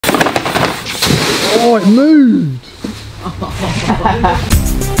Oh, it moved!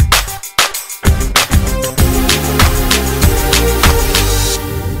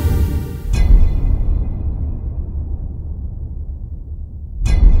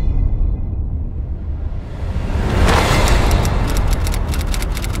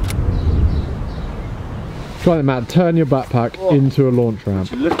 Try it, Matt. Turn your backpack into a launch ramp.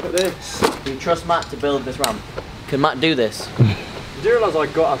 Look at this. Do you trust Matt to build this ramp? Can Matt do this? Do you realise I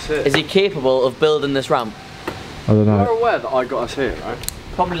got us here? Is he capable of building this ramp? I don't know. You're aware that I got us here, right?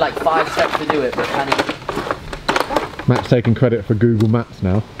 Probably like 5 steps to do it, but can he? Matt's taking credit for Google Maps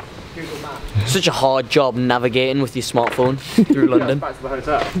now. Google Maps. Such a hard job navigating with your smartphone through London. Back to the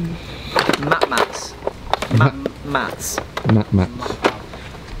hotel. Mats. Maps.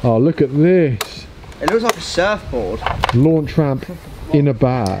 Oh, look at this. It looks like a surfboard. Launch ramp in a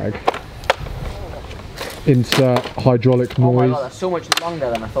bag. Insert hydraulic Oh my noise. god, that's so much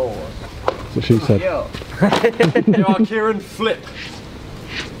longer than I thought it was. That's what she said. Yo. You are Kieran, flip.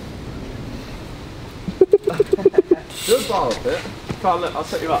 Good bar up it. Come on, look, I'll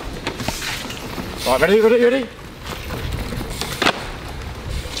set you up. Right, ready? Turn it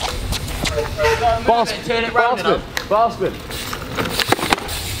round. Bastard. Turn it round.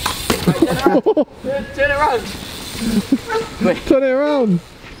 Turn it around.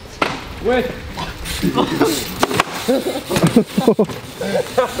 Wait. The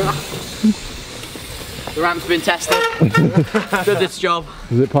ramp's been tested. Did its job.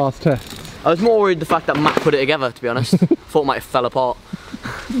 Is it past test? I was more worried the fact that Matt put it together, to be honest. Thought it might have fell apart.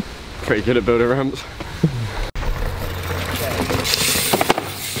 Pretty good at building ramps.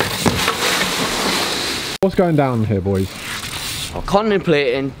 What's going down here, boys?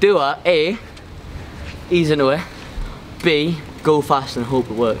 Contemplating, do A, ease into it, B, go fast and hope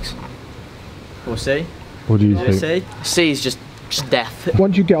it works. Or C? What do you think? C is just death.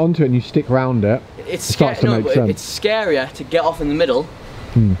 Once you get onto it and you stick round it, It's it starts to make sense. It's scarier to get off in the middle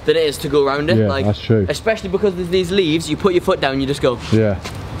than it is to go around it. Yeah, like, that's true. Especially because there's these leaves, you put your foot down, you just go. Yeah.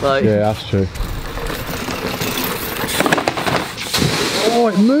 Like, Yeah, that's true. Oh,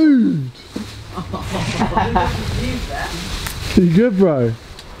 it moved! You good, bro?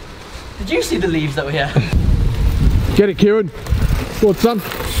 Did you see the leaves that were here? Get it, Kieran. Go on, son.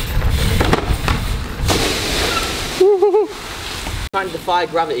 Trying to defy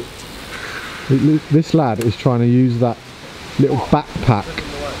gravity. This lad is trying to use that little backpack.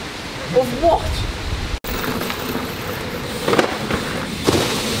 Of what?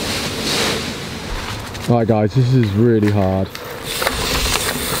 Alright guys, this is really hard.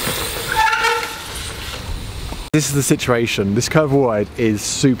 This is the situation. This curve wide is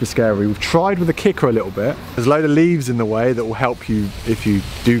super scary. We've tried with the kicker a little bit. There's a load of leaves in the way that will help you if you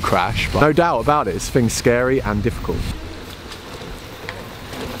do crash, but no doubt about it, this thing's scary and difficult.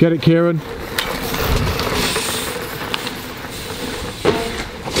 Get it, Kieran.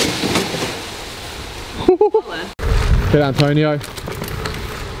 Get it, Antonio.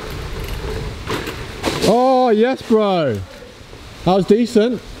 Oh, yes, bro. That was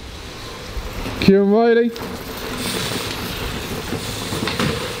decent. Kieran Reilly.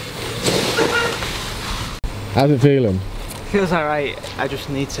 How's it feeling? Feels alright. I just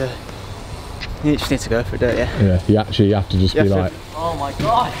need to go for it, don't you? Yeah, you actually have to just be like... Oh my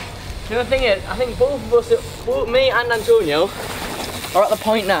god. You know, the thing is, I think both of us, both me and Antonio, are at the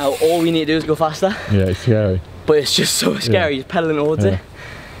point now, all we need to do is go faster. Yeah, it's scary. But it's just so scary, just pedaling towards it.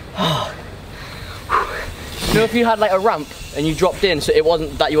 Oh. You know, if you had like a ramp and you dropped in, so it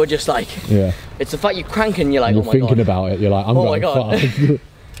wasn't that you were just like... Yeah. It's the fact you're cranking, you're like, You're oh my thinking god. about it, you're like, I'm Oh my going God. fast.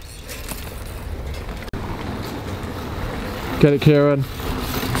 Get it, Kieran.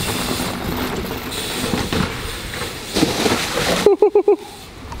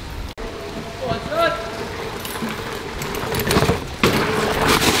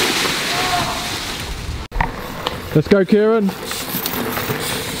 Let's go, Kieran.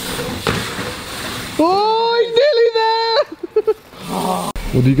 Oh, he's nearly there!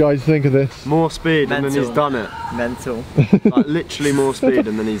 What do you guys think of this? More speed and then he's done it. Mental. Like literally more speed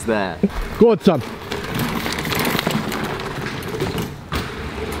and then he's there. Go on, son.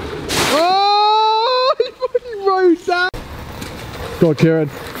 Oh, he fucking rose down. Go on, Kieran.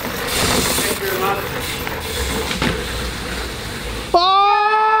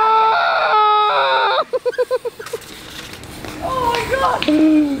 Oh my god! Yeah.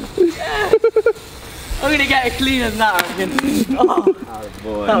 I'm gonna get it cleaner than that, I reckon. Oh,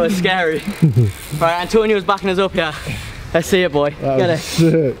 boy. That was scary. Right, Antonio's backing us up here. Let's see it, boy. That Get was it.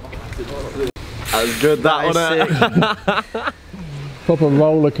 sick. That was good, that one. Proper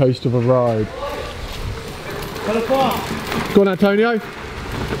roller coaster of a ride. Go on, Antonio.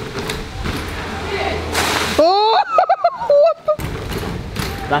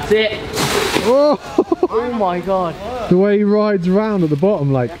 That's it. Oh my god. The way he rides around at the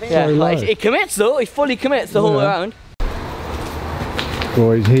bottom, like, Yeah, so like, low. he commits though, he fully commits the whole way around.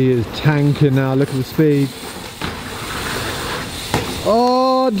 Boys, he is tanking now, look at the speed.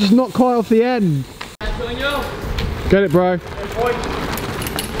 Oh, just not quite off the end. Get it, bro.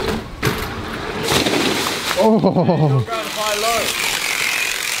 Oh.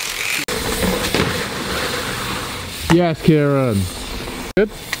 Yes, Kieran. Good?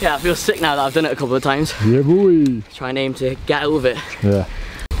 Yeah, I feel sick now that I've done it a couple of times. Yeah, boy. Try and aim to get out of it. Yeah.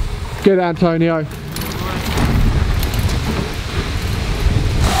 Get it, Antonio.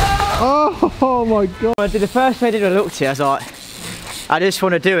 Oh my god. The first thing I did when I looked here, I was like, I just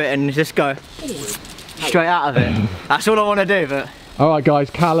want to do it and just go straight out of it. That's all I want to do, but... Alright guys,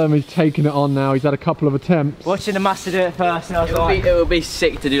 Callum is taking it on now. He's had a couple of attempts. Watching the master do it first, and I was It would be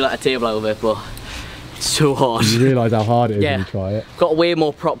sick to do like a table out of it, but it's so hard. You realise how hard it is when you try it. Got way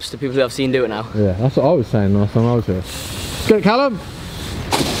more props to people who I've seen do it now. Yeah, that's what I was saying last time I was here. Get it, Callum.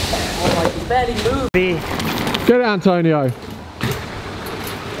 Oh my, he barely moved. Get it, Antonio.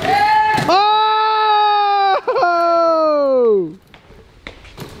 Oh!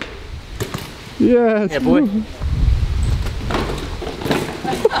 Yes. Yeah, boy.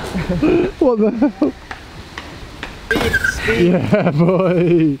 What the hell? Speed. Yeah,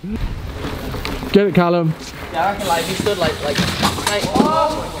 boy. Get it, Callum. Yeah, I reckon like he stood like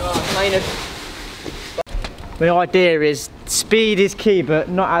kind of. The idea is speed is key, but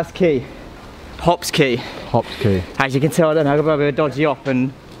not as key. Hop's key. Hop's key. As you can tell, I don't know, I've got a bit of a dodgy hop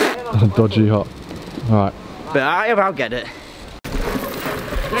and... Dodgy hop. Alright. But I'll get it.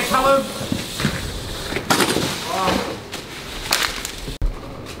 Yeah, Callum.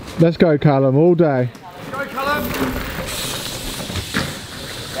 Let's go, Callum, all day. Go, Callum.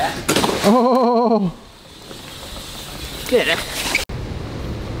 Oh! Get it.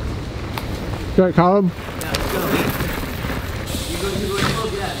 Get it, Callum.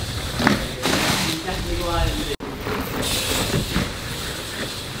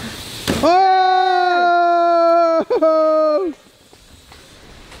 Oh!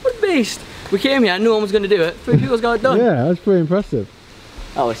 What a beast! We came here, no one was going to do it. 3 people's got it done. Yeah, that's pretty impressive.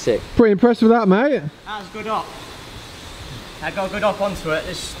 That was sick. Pretty impressed with that, mate. That was good up. I got good up onto it,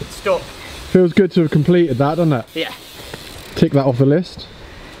 just stuck. Feels good to have completed that, doesn't it? Yeah. Tick that off the list.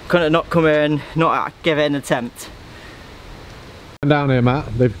 Couldn't not come here and not give it an attempt. Down here,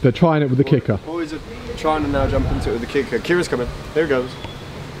 Matt. They're trying it with the kicker. Boys are trying to now jump into it with the kicker. Kieran's coming. Here he goes.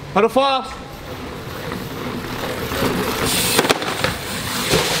 Pedal fast!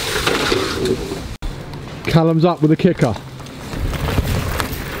 Callum's up with the kicker.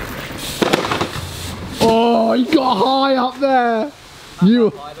 Oh, he got high up there. You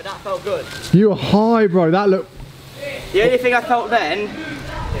But that felt good. were high, bro. That looked... The only thing I felt then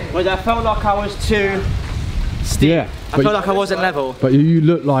was I felt like I was too steep. Yeah. I felt like I wasn't level. But you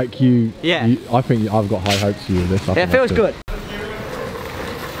look like you... Yeah. I think I've got high hopes for you with this. Yeah, it feels good.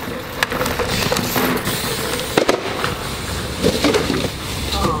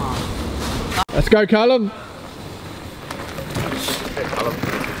 Let's go, Callum.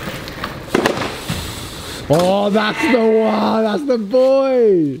 Oh, that's the one. That's the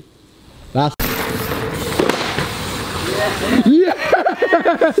boy. That's...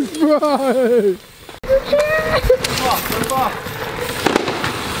 Yes, bro.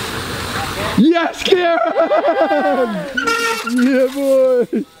 Yes, Kieran. Yeah, boy.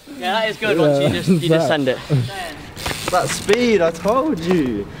 Yeah, that is good once you just send it. That speed, I told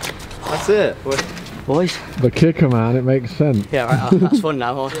you. That's it. Boys. The kicker, man. It makes sense. Yeah, right, that's fun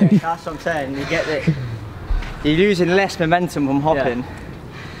now. Yeah, that's what I'm saying. You get it. You're losing less momentum from hopping.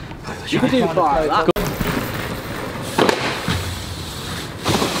 Yeah. You can do that.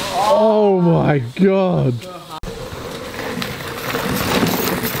 Oh my god.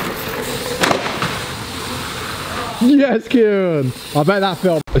 Yes, Kieran. I bet that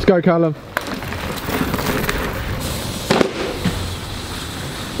felt. Let's go, Callum.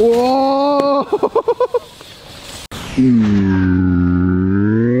 Whoa!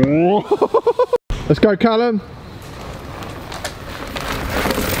 Let's go, Callum.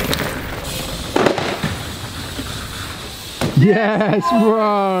 Yes,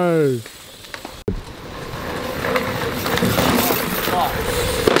 bro.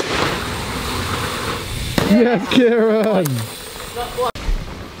 Yes, Kieran.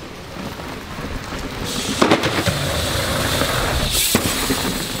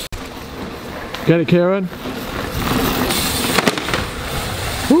 Get it, Kieran.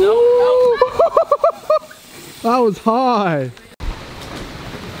 Ooh. That was high.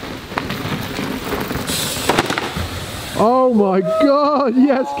 Oh my God,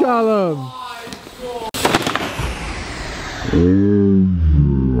 yes, Callum.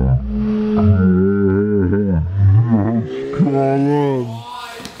 Callum.